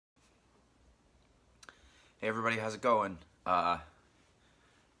Hey everybody, how's it going?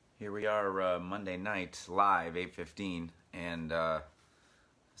 Here we are Monday night, live, 8:15, and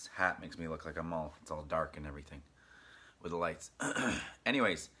this hat makes me look like it's all dark and everything with the lights.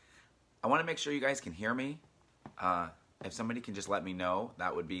 Anyways, I want to make sure you guys can hear me. If somebody can just let me know,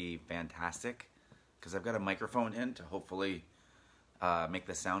 that would be fantastic, because I've got a microphone in to hopefully make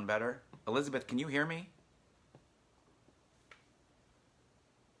the sound better. Elizabeth, can you hear me?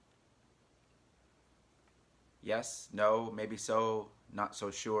 Yes, no, maybe so, not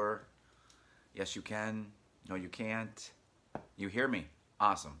so sure. Yes, you can. No, you can't. You hear me?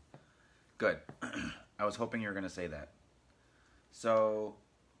 Awesome. Good. I was hoping you were going to say that. So,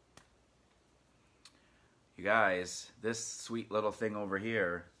 you guys, this sweet little thing over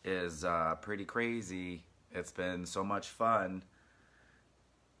here is pretty crazy. It's been so much fun.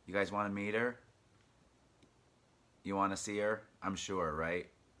 You guys want to meet her? You want to see her? I'm sure, right?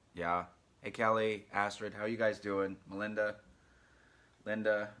 Yeah. Hey Kelly, Astrid, how you guys doing? Melinda,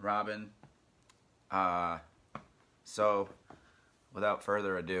 Linda, Robin. So, without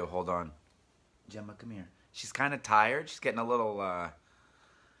further ado, hold on. Jemma, come here. She's kind of tired. She's getting a little, I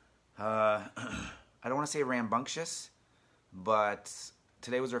don't want to say rambunctious, but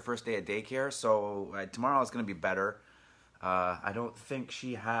today was her first day at daycare, so tomorrow is going to be better. I don't think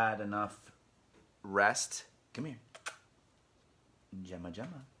she had enough rest. Come here. Jemma,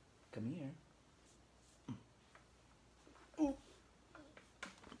 Jemma. Come here. Ooh.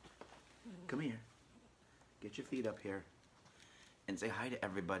 Come here. Get your feet up here. And say hi to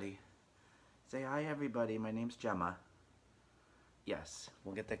everybody. Say hi, everybody. My name's Jemma. Yes,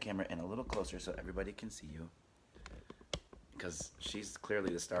 we'll get that camera in a little closer so everybody can see you. Because she's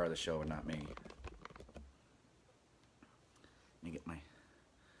clearly the star of the show and not me. Let me get my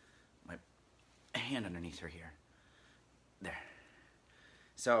hand underneath her here. There.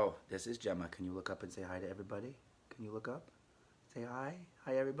 So, this is Jemma. Can you look up and say hi to everybody? Can you look up? Say hi.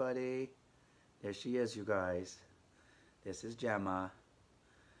 Hi, everybody. There she is, you guys. This is Jemma.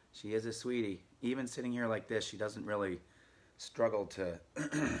 She is a sweetie. Even sitting here like this, she doesn't really struggle to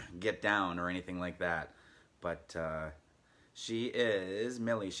get down or anything like that. But she is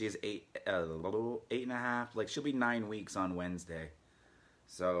Millie. She's eight and a half. Like, she'll be 9 weeks on Wednesday.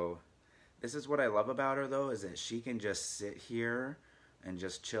 So, this is what I love about her, though, is that she can just sit here and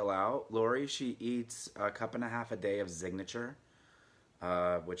just chill out. Lori, she eats a cup and a half a day of Signature,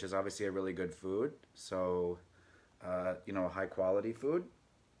 which is obviously a really good food. So, you know, high quality food.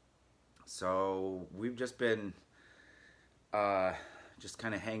 So we've just been just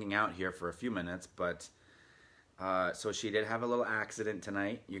kind of hanging out here for a few minutes. But so she did have a little accident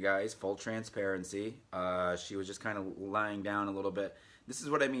tonight, you guys. Full transparency. She was just kind of lying down a little bit. This is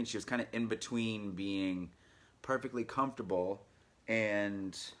what I mean. She was kind of in between being perfectly comfortable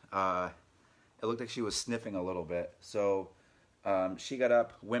and it looked like she was sniffing a little bit. So she got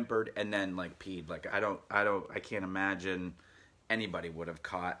up, whimpered, and then like peed. Like I can't imagine anybody would have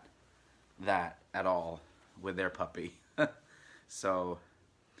caught that at all with their puppy. So,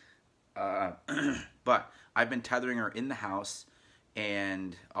 but I've been tethering her in the house,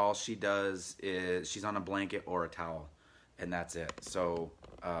 and all she does is she's on a blanket or a towel, and that's it. So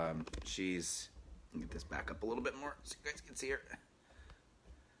she's, let me get this back up a little bit more so you guys can see her.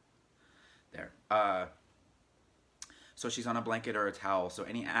 There. So she's on a blanket or a towel. So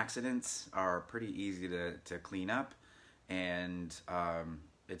any accidents are pretty easy to clean up, and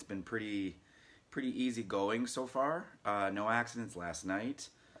it's been pretty easy going so far. No accidents last night.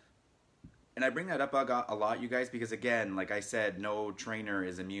 And I bring that up a lot, you guys, because again, like I said, no trainer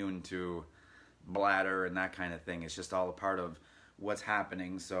is immune to bladder and that kind of thing. It's just all a part of what's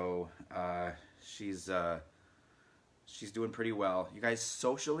happening. So she's doing pretty well. You guys,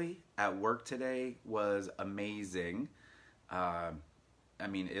 socially at work today was amazing. I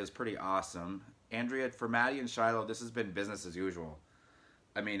mean, it was pretty awesome. Andrea, for Maddie and Shiloh, this has been business as usual.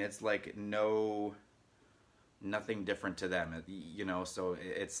 I mean, it's like nothing different to them, you know, so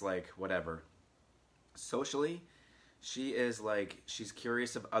it's like whatever. Socially, she is like, she's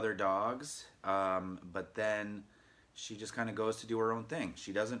curious of other dogs, but then she just kind of goes to do her own thing.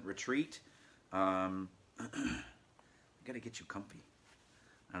 She doesn't retreat. I gotta get you comfy.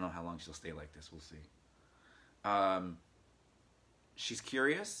 I don't know how long she'll stay like this. We'll see. She's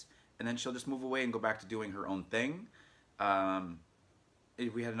curious, and then she'll just move away and go back to doing her own thing.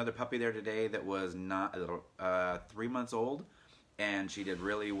 We had another puppy there today that was not 3 months old, and she did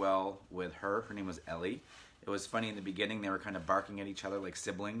really well with her. Her name was Ellie. It was funny in the beginning. They were kind of barking at each other like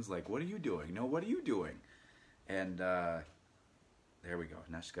siblings, like, what are you doing? No, what are you doing? And there we go.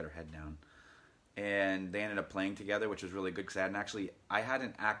 Now she's got her head down. And they ended up playing together, which was really good because I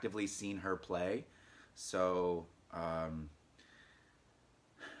hadn't actively seen her play. So,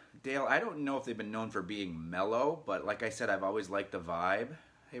 Dale, I don't know if they've been known for being mellow, but like I said, I've always liked the vibe.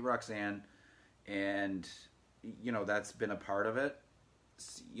 Hey, Roxanne. And, that's been a part of it.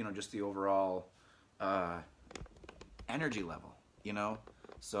 Just the overall uh, energy level,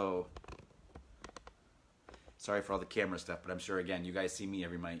 So, sorry for all the camera stuff, but I'm sure, again, you guys see me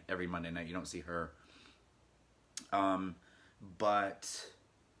every Monday night. You don't see her. But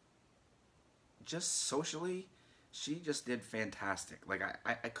just socially, she just did fantastic. Like,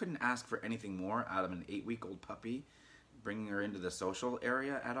 I couldn't ask for anything more out of an 8-week-old puppy, bringing her into the social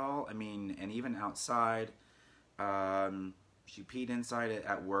area at all. I mean, and even outside, she peed inside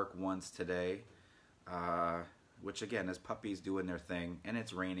at work once today, which again is puppies doing their thing, and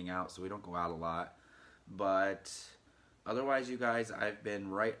it's raining out, so we don't go out a lot. But otherwise, you guys, I've been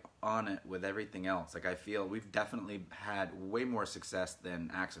right on it with everything else. Like, I feel we've definitely had way more success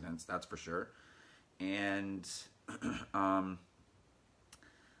than accidents, that's for sure. And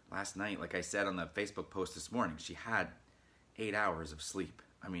last night, like I said on the Facebook post this morning, she had 8 hours of sleep.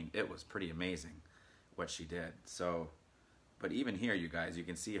 I mean, it was pretty amazing what she did. So, but even here, you guys, you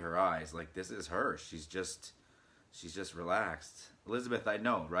can see her eyes. Like, this is her. She's just relaxed. Elizabeth, I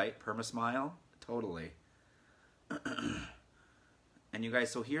know, right? Perma smile, totally. And you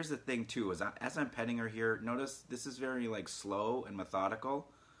guys, so here's the thing too, as I'm petting her here, notice this is very like slow and methodical,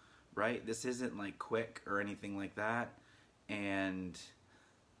 right? This isn't like quick or anything like that. And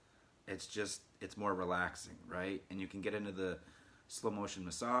it's more relaxing, right? And you can get into the slow motion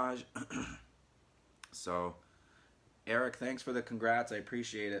massage. So, Eric, thanks for the congrats. I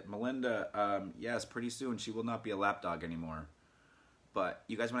appreciate it. Melinda, yes, pretty soon she will not be a lap dog anymore. But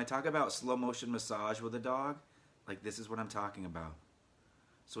you guys, when I talk about slow motion massage with a dog, like this is what I'm talking about.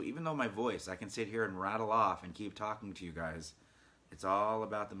 So even though my voice, I can sit here and rattle off and keep talking to you guys, it's all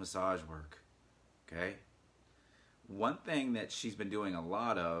about the massage work, okay? One thing that she's been doing a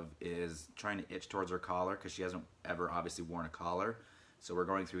lot of is trying to itch towards her collar because she hasn't ever obviously worn a collar. So we're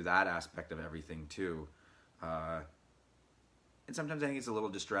going through that aspect of everything too. And sometimes I think it's a little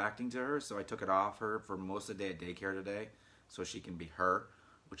distracting to her, so I took it off her for most of the day at daycare today so she can be her,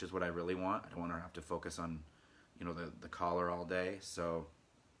 which is what I really want. I don't want her to have to focus on, the collar all day. So,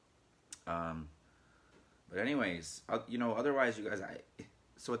 but anyways, otherwise, you guys,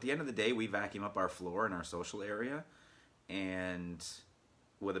 so at the end of the day, we vacuum up our floor in our social area, and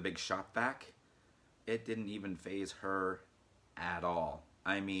with a big shop vac, it didn't even faze her at all.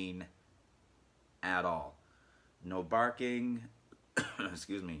 I mean, at all. No barking,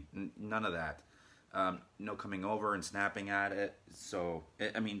 excuse me, none of that. No coming over and snapping at it. So,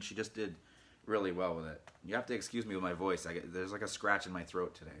 she just did really well with it. You have to excuse me with my voice. There's like a scratch in my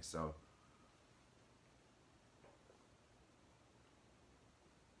throat today, so.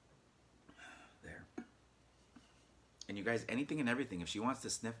 There. And you guys, anything and everything, if she wants to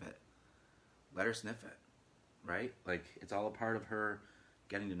sniff it, let her sniff it, right? Like, it's all a part of her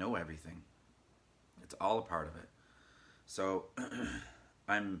getting to know everything. It's all a part of it. So,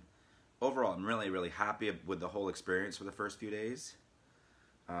 I'm really, really happy with the whole experience for the first few days.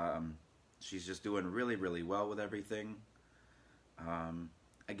 She's just doing really, really well with everything.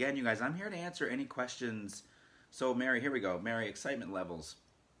 Again, you guys, I'm here to answer any questions. So, Mary, here we go. Mary, excitement levels.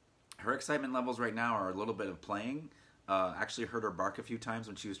 Her excitement levels right now are a little bit of playing. Actually heard her bark a few times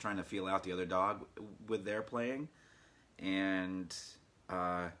when she was trying to feel out the other dog with their playing. And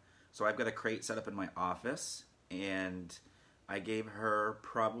so I've got a crate set up in my office, and I gave her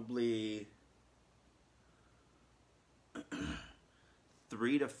probably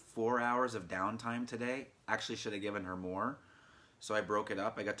 3 to 4 hours of downtime today. Actually should have given her more. So I broke it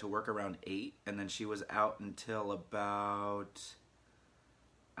up. I got to work around 8, and then she was out until about,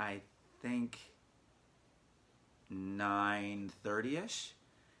 I think, 9:30ish.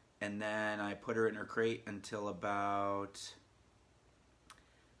 And then I put her in her crate until about,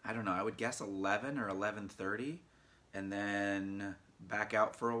 I don't know, I would guess 11 or 11:30. And then back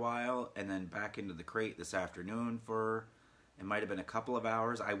out for a while, and then back into the crate this afternoon for, it might have been a couple of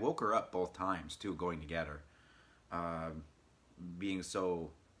hours. I woke her up both times, too, going to get her, being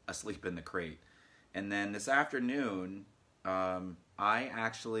so asleep in the crate. And then this afternoon, I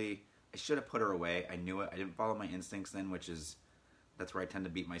should have put her away. I knew it. I didn't follow my instincts then, that's where I tend to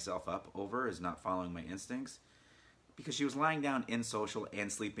beat myself up over, is not following my instincts. Because she was lying down in social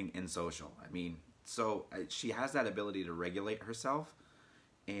and sleeping in social. So she has that ability to regulate herself,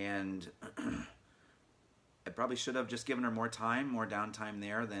 and I probably should have just given her more time, more downtime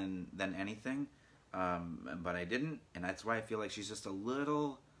there than anything, but I didn't, and that's why I feel like she's just a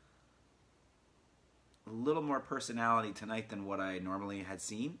little more personality tonight than what I normally had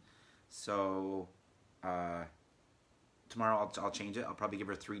seen. So Uh, Tomorrow I'll change it. I'll probably give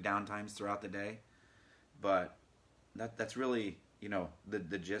her 3 downtimes throughout the day. But that's really,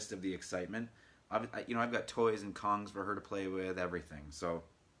 the gist of the excitement. I've got toys and Kongs for her to play with, everything. So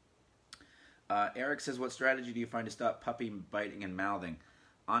Eric says, what strategy do you find to stop puppy biting and mouthing?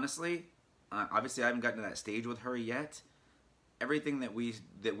 Honestly, obviously I haven't gotten to that stage with her yet. Everything that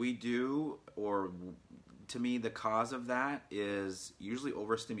we do, or to me, the cause of that is usually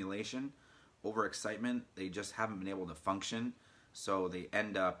overstimulation, overexcitement. They just haven't been able to function, so they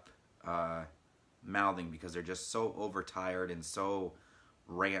end up mouthing because they're just so overtired and so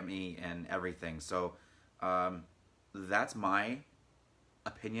rammy and everything. So that's my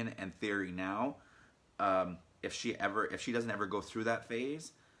opinion and theory now. If she doesn't ever go through that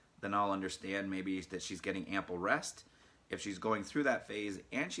phase, then I'll understand maybe that she's getting ample rest. If she's going through that phase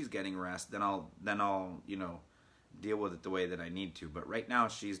and she's getting rest, then I'll deal with it the way that I need to. But right now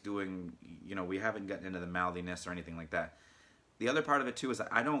she's doing, we haven't gotten into the mouthiness or anything like that. The other part of it too is that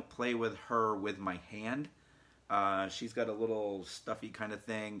I don't play with her with my hand. She's got a little stuffy kind of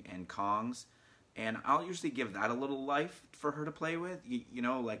thing and Kongs, and I'll usually give that a little life for her to play with.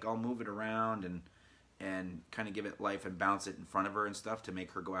 Like I'll move it around and kind of give it life and bounce it in front of her and stuff to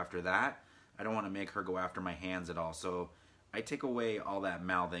make her go after that. I don't want to make her go after my hands at all. So I take away all that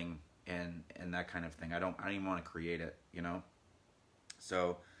mouthing and that kind of thing. I don't even want to create it,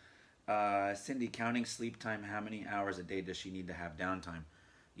 So Cindy, counting sleep time, how many hours a day does she need to have downtime?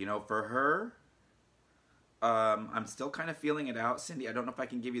 For her, I'm still kind of feeling it out, Cindy. I don't know if I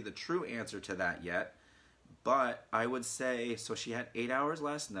can give you the true answer to that yet, but I would say, so she had 8 hours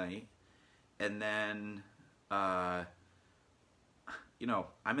last night, and then, I'm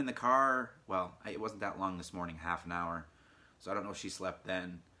in the car. Well, it wasn't that long this morning, half an hour, so I don't know if she slept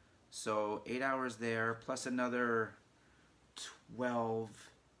then. So 8 hours there, plus another 12,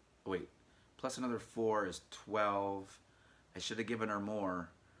 plus another 4 is 12. I should have given her more.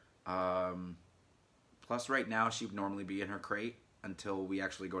 Plus right now she'd normally be in her crate until we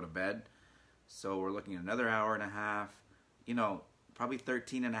actually go to bed. So we're looking at another hour and a half, probably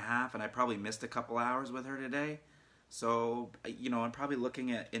 13 and a half, and I probably missed a couple hours with her today. So, I'm probably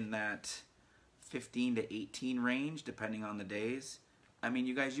looking at in that 15 to 18 range, depending on the days. I mean,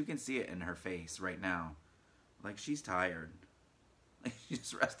 you guys, you can see it in her face right now. Like, she's tired. Like, she's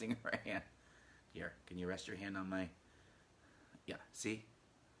just resting her hand. Here, can you rest your hand on my... Yeah, see?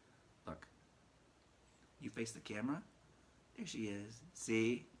 Look. You face the camera? There she is.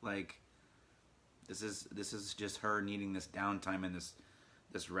 See? Like, this is just her needing this downtime and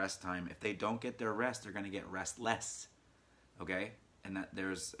this rest time. If they don't get their rest, they're going to get restless. Okay? And that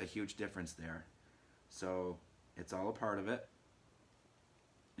there's a huge difference there. So, it's all a part of it.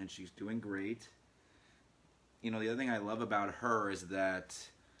 And she's doing great. The other thing I love about her is that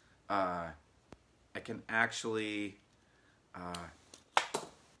I can actually...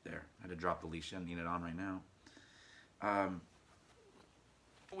 there, I had to drop the leash. I don't need it on right now.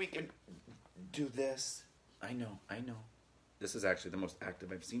 We can do this. I know. This is actually the most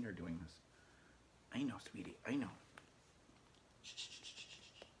active I've seen her doing this. I know, sweetie, I know. Shh.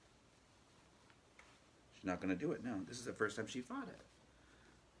 She's not going to do it now. This is the first time she fought it.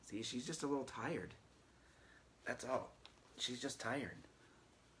 See, she's just a little tired. That's all. She's just tired.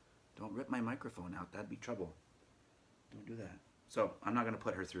 Don't rip my microphone out. That'd be trouble. Don't do that. So, I'm not going to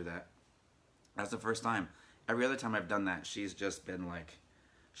put her through that. That's the first time. Every other time I've done that, she's just been like,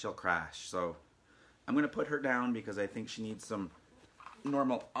 she'll crash. So, I'm going to put her down because I think she needs some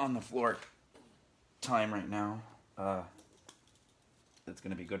normal on the floor time right now. That's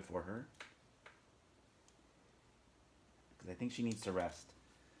going to be good for her. Because I think she needs to rest.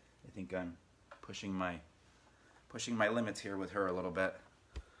 I think I'm pushing my limits here with her a little bit.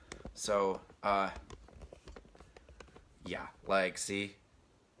 So, yeah, like, see?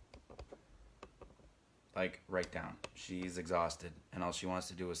 Like, right down. She's exhausted, and all she wants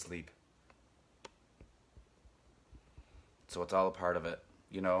to do is sleep. So it's all a part of it.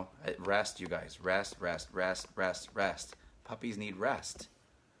 Rest, you guys. Rest. Puppies need rest.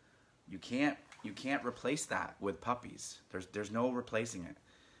 You can't replace that with puppies. There's no replacing it.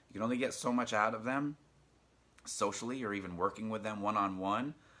 You can only get so much out of them socially or even working with them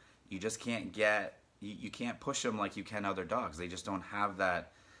one-on-one. You just can't you can't push them like you can other dogs. They just don't have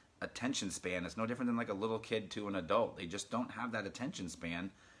that attention span. It's no different than like a little kid to an adult. They just don't have that attention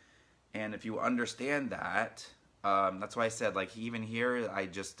span. And if you understand that, that's why I said, like, even here, I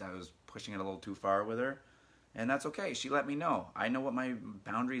was pushing it a little too far with her. And that's okay. She let me know. I know what my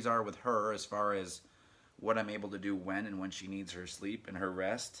boundaries are with her as far as what I'm able to do when she needs her sleep and her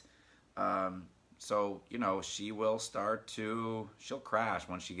rest. So, she will she'll crash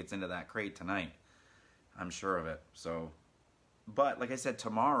once she gets into that crate tonight. I'm sure of it. So, but like I said,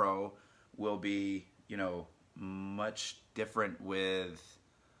 tomorrow will be, much different with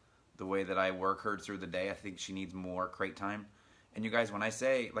the way that I work her through the day. I think she needs more crate time. And you guys, when I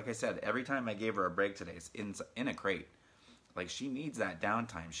say, like I said, every time I gave her a break today, it's in a crate. Like, she needs that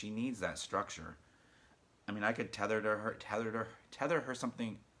downtime. She needs that structure. I mean, I could tether her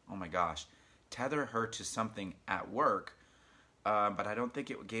something. Oh my gosh, tether her to something at work. But I don't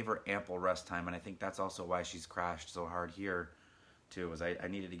think it gave her ample rest time, and I think that's also why she's crashed so hard here, too. Is I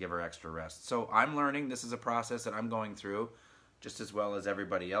needed to give her extra rest. So I'm learning. This is a process that I'm going through, just as well as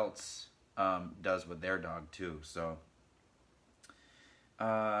everybody else does with their dog too. So,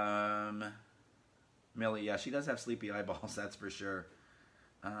 Millie, yeah, she does have sleepy eyeballs. That's for sure.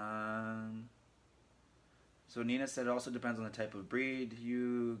 So Nina said it also depends on the type of breed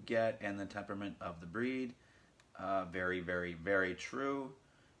you get and the temperament of the breed. Very, very, very true.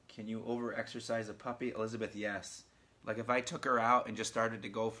 Can you over-exercise a puppy? Elizabeth, yes. Like if I took her out and just started to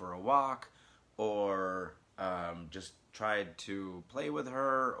go for a walk or just tried to play with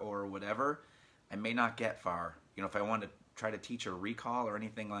her or whatever, I may not get far. If I want to try to teach her recall or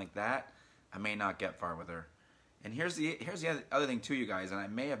anything like that, I may not get far with her. And here's the other thing too, you guys, and I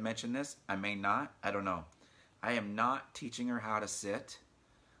may have mentioned this, I may not, I don't know. I am not teaching her how to sit.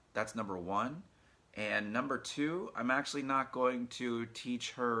 That's number one. And number two, I'm actually not going to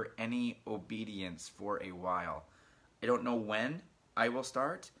teach her any obedience for a while. I don't know when I will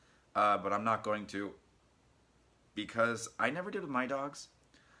start, but I'm not going to, because I never did with my dogs.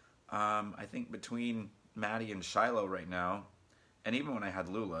 I think between Maddie and Shiloh right now, and even when I had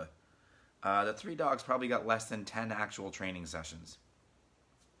Lula, the 3 dogs probably got less than 10 actual training sessions.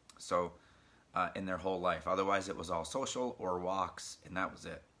 So, in their whole life. Otherwise, it was all social or walks, and that was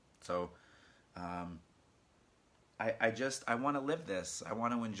it. So, I want to live this. I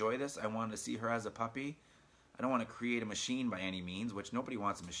want to enjoy this. I want to see her as a puppy. I don't want to create a machine by any means, which nobody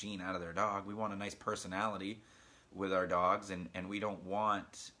wants a machine out of their dog. We want a nice personality with our dogs, and we don't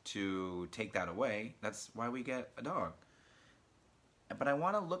want to take that away. That's why we get a dog. But I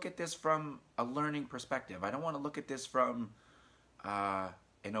want to look at this from a learning perspective. I don't want to look at this from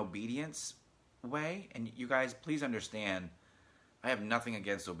an obedience way. And you guys, please understand, I have nothing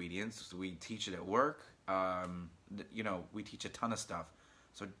against obedience. We teach it at work. We teach a ton of stuff.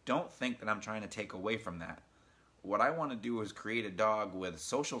 So don't think that I'm trying to take away from that. What I want to do is create a dog with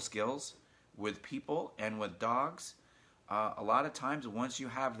social skills, with people, and with dogs. A lot of times, once you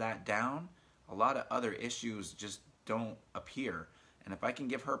have that down, a lot of other issues just don't appear. And if I can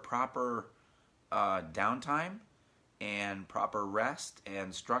give her proper downtime and proper rest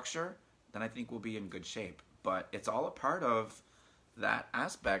and structure, then I think we'll be in good shape. But it's all a part of that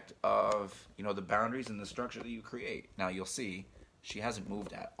aspect of, the boundaries and the structure that you create. Now you'll see she hasn't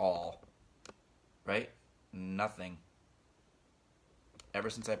moved at all, right? Nothing. Ever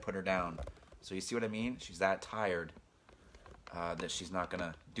since I put her down. So you see what I mean? She's that tired that she's not going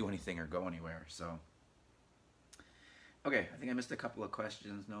to do anything or go anywhere. So, okay, I think I missed a couple of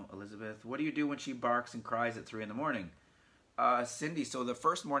questions. No, Elizabeth. What do you do when she barks and cries at 3 in the morning? Cindy, so the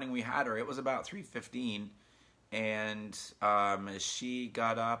first morning we had her, it was about 3:15, and she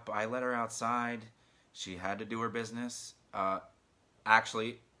got up. I let her outside. She had to do her business.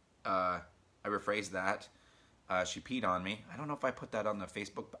 Actually, I rephrased that. She peed on me. I don't know if I put that on the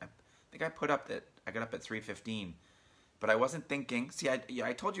Facebook. I think I put up that I got up at 3:15, but I wasn't thinking. See,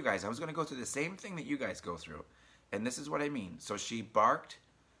 I told you guys I was going to go through the same thing that you guys go through, and this is what I mean. So she barked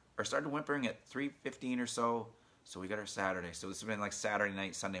or started whimpering at 3:15 or so. So we got her Saturday. So this has been like Saturday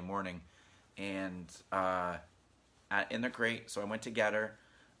night, Sunday morning, and in the crate. So I went to get her.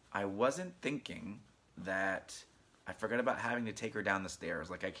 I wasn't thinking that I forgot about having to take her down the stairs.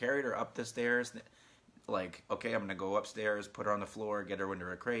 Like I carried her up the stairs. Like, okay, I'm going to go upstairs, put her on the floor, get her into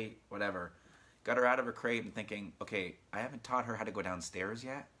her crate, whatever. Got her out of her crate and thinking, okay, I haven't taught her how to go downstairs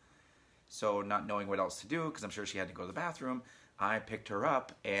yet. So not knowing what else to do, because I'm sure she had to go to the bathroom, I picked her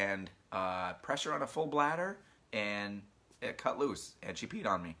up and pressed her on a full bladder, and it cut loose, and she peed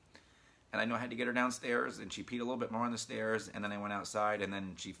on me. And I know I had to get her downstairs, and she peed a little bit more on the stairs, and then I went outside, and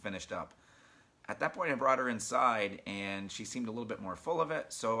then she finished up. At that point, I brought her inside, and she seemed a little bit more full of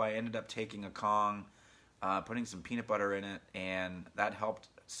it, so I ended up taking a Kong, putting some peanut butter in it, and that helped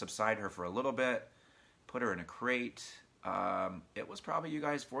subside her for a little bit, put her in a crate. It was probably, you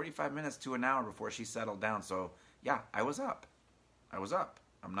guys, 45 minutes to an hour before she settled down, so yeah, I was up.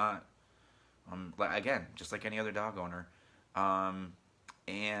 Again, just like any other dog owner.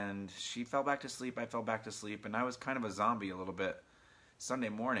 And she fell back to sleep, I fell back to sleep, and I was kind of a zombie a little bit Sunday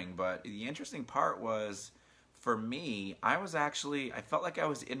morning. But the interesting part was, for me, I felt like I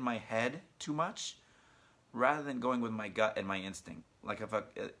was in my head too much. rather than going with my gut and my instinct. Like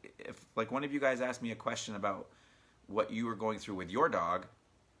if like one of you guys asked me a question about what you were going through with your dog,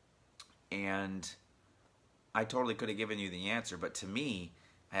 and I totally could have given you the answer, but to me,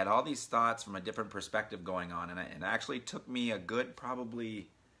 I had all these thoughts from a different perspective going on, and it actually took me a good probably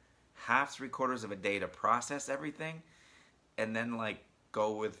half, 3/4 of a day to process everything, and then like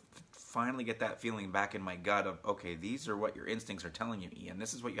go with finally get that feeling back in my gut of, okay, these are what your instincts are telling you, Ian.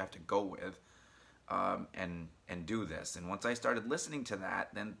 This is what you have to go with, and do this. And once I started listening to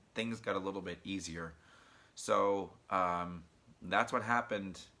that, then things got a little bit easier. So that's what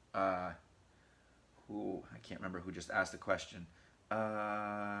happened. I can't remember who just asked the question.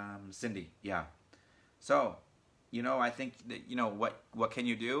 Cindy, yeah. So, I think that, what can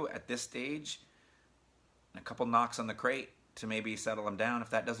you do at this stage? A couple knocks on the crate to maybe settle them down. If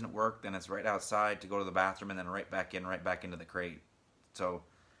that doesn't work, then it's right outside to go to the bathroom and then right back into the crate. So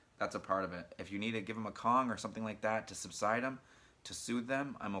that's a part of it. If you need to give them a Kong or something like that to subside them, to soothe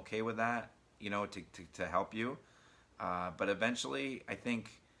them, I'm okay with that, to help you. But eventually, I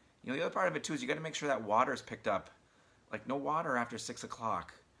think, the other part of it too is you got to make sure that water is picked up. Like no water after 6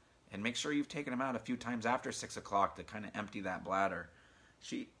 o'clock. And make sure you've taken them out a few times after 6 o'clock to kind of empty that bladder.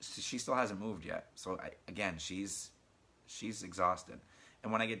 She still hasn't moved yet. So again, she's exhausted.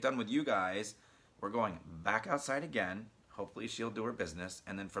 And when I get done with you guys, we're going back outside again. Hopefully she'll do her business.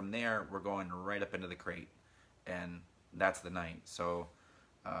 And then from there, we're going right up into the crate. And that's the night. So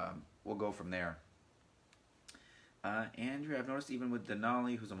we'll go from there. Andrew, I've noticed even with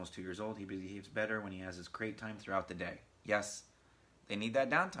Denali, who's almost 2 years old, he behaves better when he has his crate time throughout the day. Yes, they need that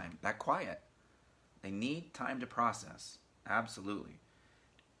downtime, that quiet. They need time to process. Absolutely.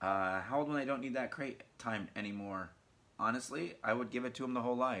 How old when they don't need that crate time anymore? Honestly, I would give it to them their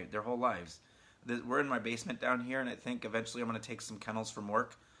whole lives. We're in my basement down here, and I think eventually I'm going to take some kennels from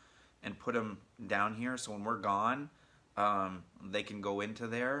work and put them down here, so when we're gone, they can go into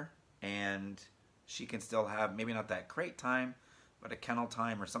there, and she can still have, maybe not that crate time, but a kennel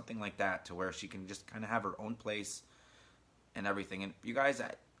time or something like that, to where she can just kind of have her own place and everything. And you guys,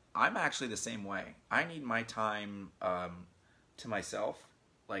 I'm actually the same way. I need my time to myself,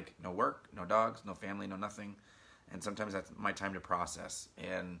 like no work, no dogs, no family, no nothing. And sometimes that's my time to process.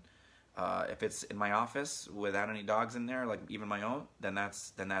 And if it's in my office without any dogs in there, like even my own, then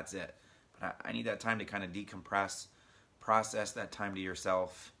that's it. But I need that time to kind of decompress, process that time to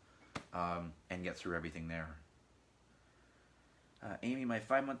yourself, and get through everything there. Amy, my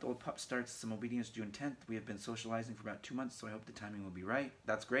 5-month-old pup starts some obedience June 10th. We have been socializing for about 2 months, so I hope the timing will be right.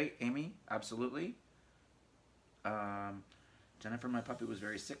 That's great, Amy. Absolutely. Jennifer, my puppy was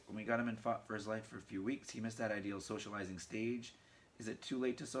very sick when we got him and fought for his life for a few weeks. He missed that ideal socializing stage. Is it too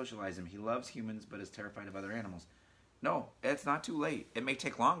late to socialize him? He loves humans but is terrified of other animals. No, it's not too late. It may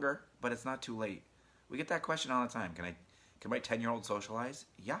take longer, but it's not too late. We get that question all the time. Can my 10-year-old socialize?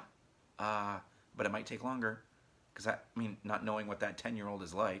 Yeah. But it might take longer. Because, not knowing what that 10-year-old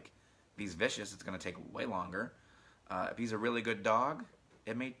is like, if he's vicious, it's going to take way longer. If he's a really good dog,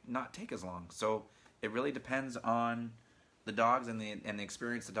 it may not take as long. So it really depends on the dogs and the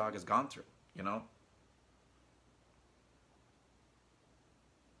experience the dog has gone through,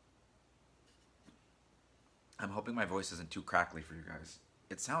 I'm hoping my voice isn't too crackly for you guys.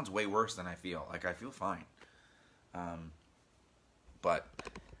 It sounds way worse than I feel. Like, I feel fine. But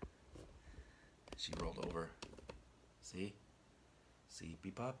she rolled over. See?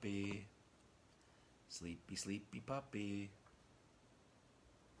 Sleepy puppy. Sleepy, sleepy puppy.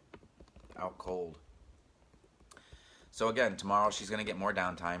 Out cold. So again, tomorrow she's going to get more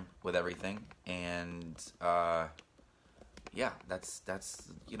downtime with everything. And, yeah, that's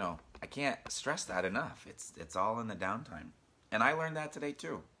I can't stress that enough. It's all in the downtime. And I learned that today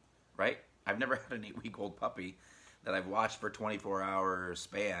too, right? I've never had an 8-week-old puppy that I've watched for 24-hour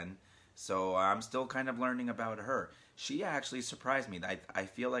span. So I'm still kind of learning about her. She actually surprised me. I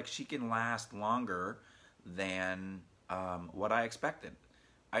feel like she can last longer than what I expected.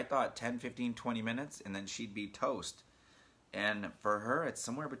 I thought 10, 15, 20 minutes, and then she'd be toast. And for her, it's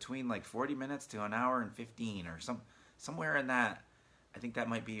somewhere between like 40 minutes to an hour and 15 or somewhere in that. I think that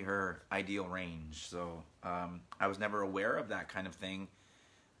might be her ideal range. So I was never aware of that kind of thing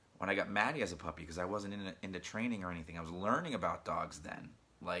when I got Maddie as a puppy, because I wasn't into training or anything. I was learning about dogs then,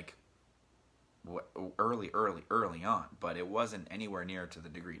 like early on, but it wasn't anywhere near to the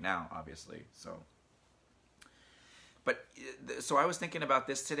degree now, obviously. So I was thinking about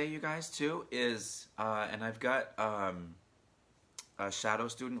this today, you guys, too, and I've got a shadow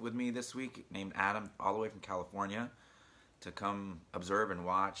student with me this week named Adam, all the way from California, to come observe and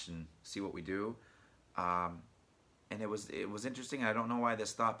watch and see what we do. And it was interesting. I don't know why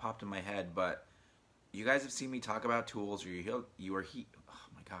this thought popped in my head, but you guys have seen me talk about tools, or oh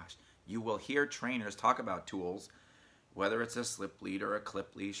my gosh, you will hear trainers talk about tools, whether it's a slip lead or a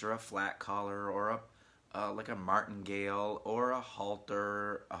clip leash or a flat collar or like a martingale or a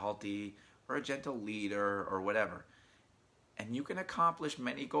halter, a halty, or a gentle leader or whatever. And you can accomplish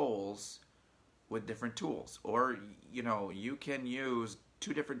many goals with different tools, or you can use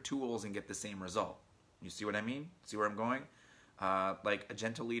two different tools and get the same result. You see what I mean? See where I'm going? Like a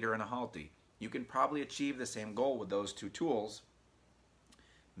gentle leader and a halty. You can probably achieve the same goal with those two tools,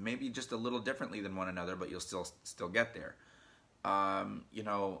 maybe just a little differently than one another, but you'll still get there.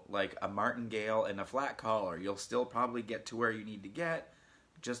 Like a martingale and a flat collar, you'll still probably get to where you need to get,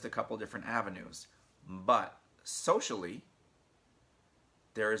 just a couple different avenues. But socially,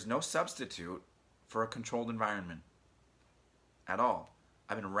 there is no substitute for a controlled environment at all.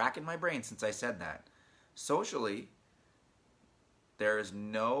 I've been racking my brain since I said that. Socially, there is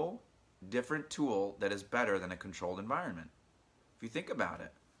no different tool that is better than a controlled environment. If you think about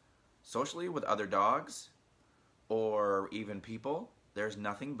it, socially with other dogs or even people, there's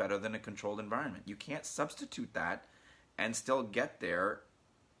nothing better than a controlled environment. You can't substitute that and still get there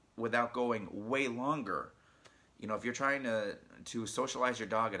without going way longer. If you're trying to socialize your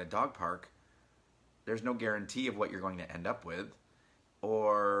dog at a dog park, there's no guarantee of what you're going to end up with.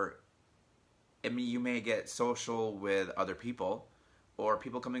 Or, you may get social with other people, or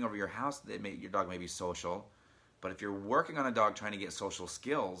people coming over your house, your dog may be social. But if you're working on a dog trying to get social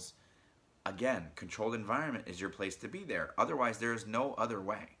skills, again, controlled environment is your place to be there. Otherwise, there's no other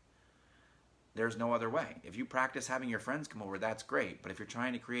way. There's no other way. If you practice having your friends come over, that's great. But if you're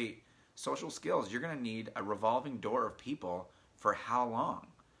trying to create social skills, you're going to need a revolving door of people for how long?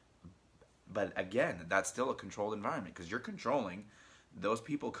 But again, that's still a controlled environment, because you're controlling those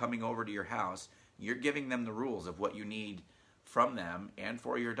people coming over to your house. You're giving them the rules of what you need from them and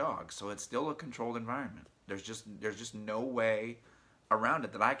for your dog. So it's still a controlled environment. There's just no way around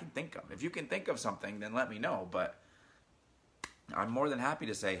it that I can think of. If you can think of something, then let me know. But I'm more than happy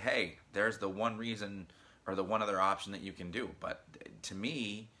to say, hey, there's the one reason or the one other option that you can do. But to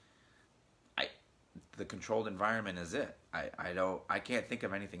me, the controlled environment is it. I can't think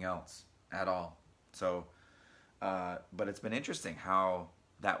of anything else at all. So, but it's been interesting how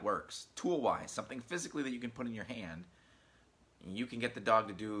that works. Tool-wise, something physically that you can put in your hand, you can get the dog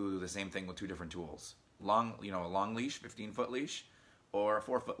to do the same thing with two different tools. A long leash, 15-foot leash, or a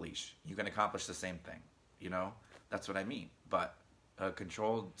 4-foot leash. You can accomplish the same thing. That's what I mean. But a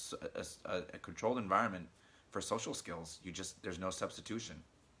controlled environment for social skills, there's no substitution.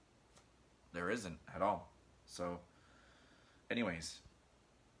 There isn't at all. So, anyways,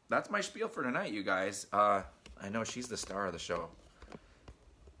 that's my spiel for tonight, you guys. I know she's the star of the show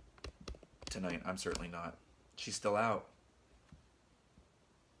tonight. I'm certainly not. She's still out.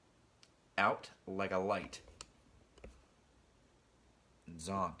 Out like a light.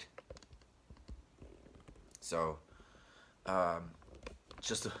 Zonked. So,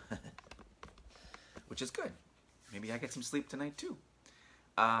 which is good. Maybe I get some sleep tonight too.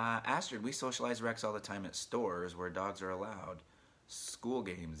 Astrid, we socialize Rex all the time at stores where dogs are allowed. School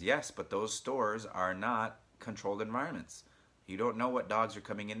games, yes, but those stores are not controlled environments. You don't know what dogs are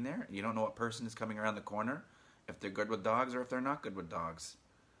coming in there. You don't know what person is coming around the corner, if they're good with dogs or if they're not good with dogs.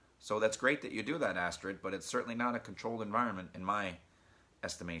 So that's great that you do that, Astrid, but it's certainly not a controlled environment in my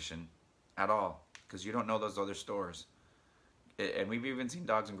estimation at all, because you don't know those other stores. And we've even seen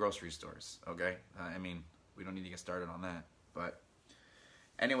dogs in grocery stores, okay? We don't need to get started on that. But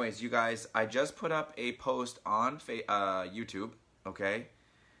anyways, you guys, I just put up a post on YouTube, okay?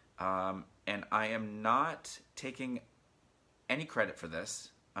 And I am not taking any credit for this.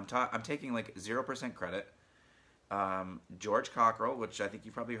 I'm taking like 0% credit. George Cockrell, which I think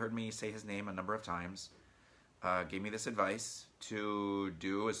you've probably heard me say his name a number of times, gave me this advice to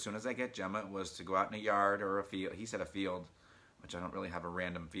do as soon as I get Jemma, was to go out in a yard or a field. He said a field, which I don't really have a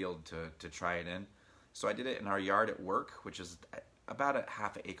random field to try it in. So I did it in our yard at work, which is about a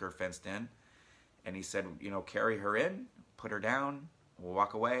half an acre fenced in. And he said, carry her in, put her down, we'll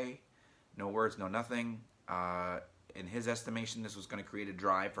walk away. No words, no nothing. In his estimation, this was going to create a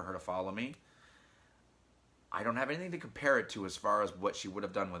drive for her to follow me. I don't have anything to compare it to as far as what she would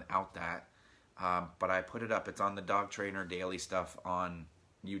have done without that. But I put it up. It's on the Dog Trainer Daily stuff on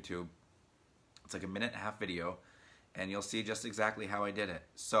YouTube. It's like a 1.5-minute video. And you'll see just exactly how I did it.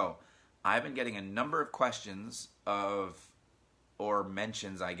 So, I've been getting a number of questions or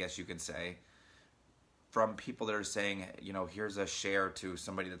mentions, I guess you could say, from people that are saying, here's a share to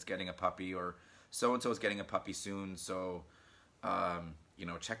somebody that's getting a puppy, or so-and-so is getting a puppy soon, so,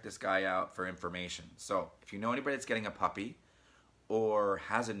 check this guy out for information. So, if you know anybody that's getting a puppy or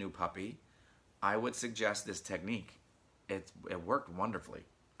has a new puppy, I would suggest this technique. It worked wonderfully.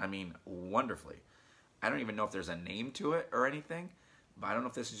 I mean, wonderfully. I don't even know if there's a name to it or anything, but I don't know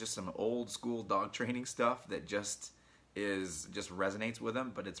if this is just some old school dog training stuff that just resonates with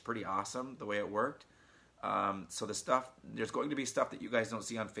them, but it's pretty awesome the way it worked. So there's going to be stuff that you guys don't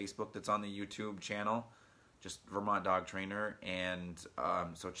see on Facebook that's on the YouTube channel, just Vermont Dog Trainer, and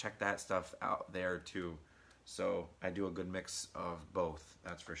so check that stuff out there too. So I do a good mix of both,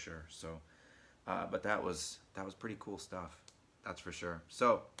 that's for sure. So, but that was pretty cool stuff, that's for sure.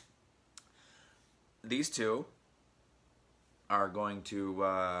 So these two are going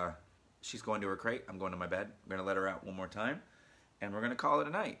to, she's going to her crate, I'm going to my bed. I'm going to let her out one more time, and we're going to call it a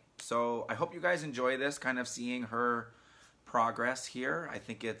night. So I hope you guys enjoy this, kind of seeing her progress here. I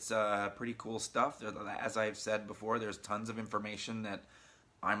think it's pretty cool stuff. As I've said before, there's tons of information that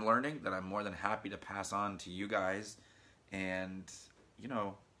I'm learning that I'm more than happy to pass on to you guys. And, you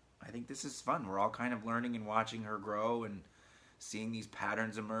know, I think this is fun. We're all kind of learning and watching her grow and seeing these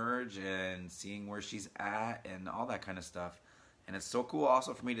patterns emerge and seeing where she's at and all that kind of stuff. And it's so cool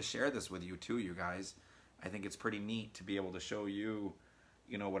also for me to share this with you too, you guys. I think it's pretty neat to be able to show you,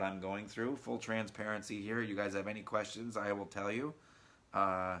 you know, what I'm going through. Full transparency here. You guys have any questions, I will tell you.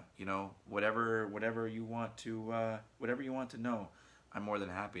 You know, whatever you want to know, I'm more than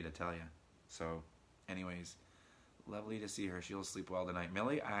happy to tell you. So, anyways, lovely to see her. She'll sleep well tonight.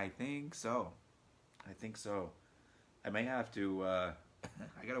 Millie, I think so. I may have to,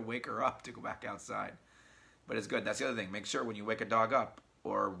 I gotta wake her up to go back outside. But it's good. That's the other thing. Make sure when you wake a dog up,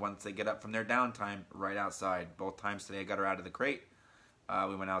 or once they get up from their downtime, right outside. Both times today I got her out of the crate.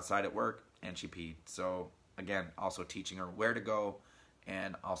 We went outside at work, and she peed. So, again, also teaching her where to go,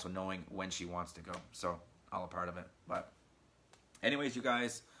 and also knowing when she wants to go. So, all a part of it. But anyways, you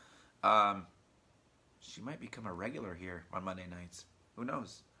guys, she might become a regular here on Monday nights. Who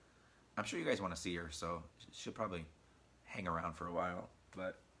knows? I'm sure you guys want to see her, so she'll probably hang around for a while.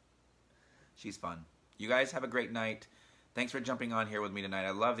 But she's fun. You guys have a great night. Thanks for jumping on here with me tonight.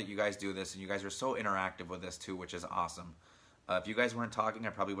 I love that you guys do this, and you guys are so interactive with this too, which is awesome. If you guys weren't talking, I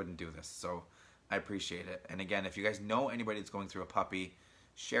probably wouldn't do this, so I appreciate it. And again, if you guys know anybody that's going through a puppy,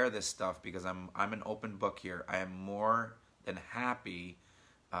 share this stuff, because I'm an open book here. I am more than happy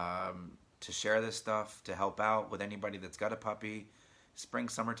to share this stuff, to help out with anybody that's got a puppy. Spring,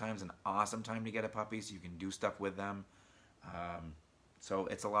 summertime is an awesome time to get a puppy, so you can do stuff with them. So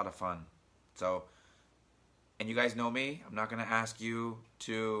it's a lot of fun. So, and you guys know me. I'm not going to ask you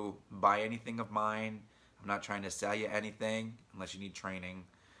to buy anything of mine. I'm not trying to sell you anything unless you need training.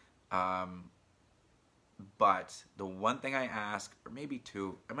 But the one thing I ask, or maybe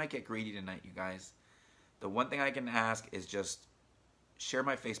two, I might get greedy tonight, you guys. The one thing I can ask is just share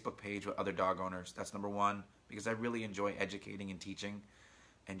my Facebook page with other dog owners. That's number one, because I really enjoy educating and teaching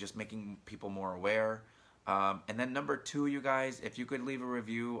and just making people more aware. And then number two, you guys, if you could leave a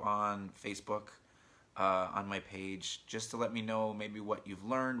review on Facebook, on my page, just to let me know maybe what you've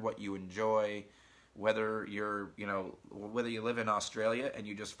learned, what you enjoy, whether whether you live in Australia and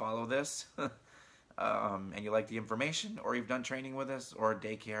you just follow this and you like the information, or you've done training with us, or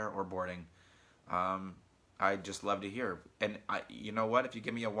daycare or boarding. I'd just love to hear. And you know what? If you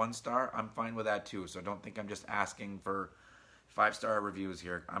give me a 1-star, I'm fine with that too. So don't think I'm just asking for 5-star reviews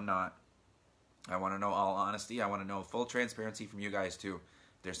here. I'm not. I want to know all honesty. I want to know full transparency from you guys too.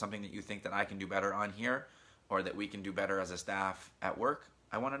 If there's something that you think that I can do better on here, or that we can do better as a staff at work,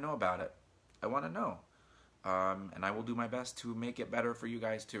 I want to know about it. I want to know. And I will do my best to make it better for you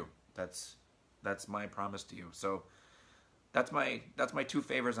guys too. That's my promise to you. So that's my 2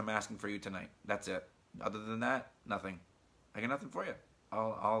 favors I'm asking for you tonight. That's it. Other than that, nothing. I got nothing for you.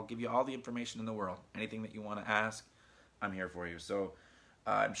 I'll give you all the information in the world. Anything that you want to ask, I'm here for you. So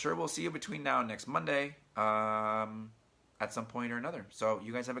I'm sure we'll see you between now and next Monday at some point or another. So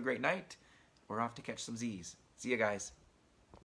you guys have a great night. We're off to catch some Z's. See you guys.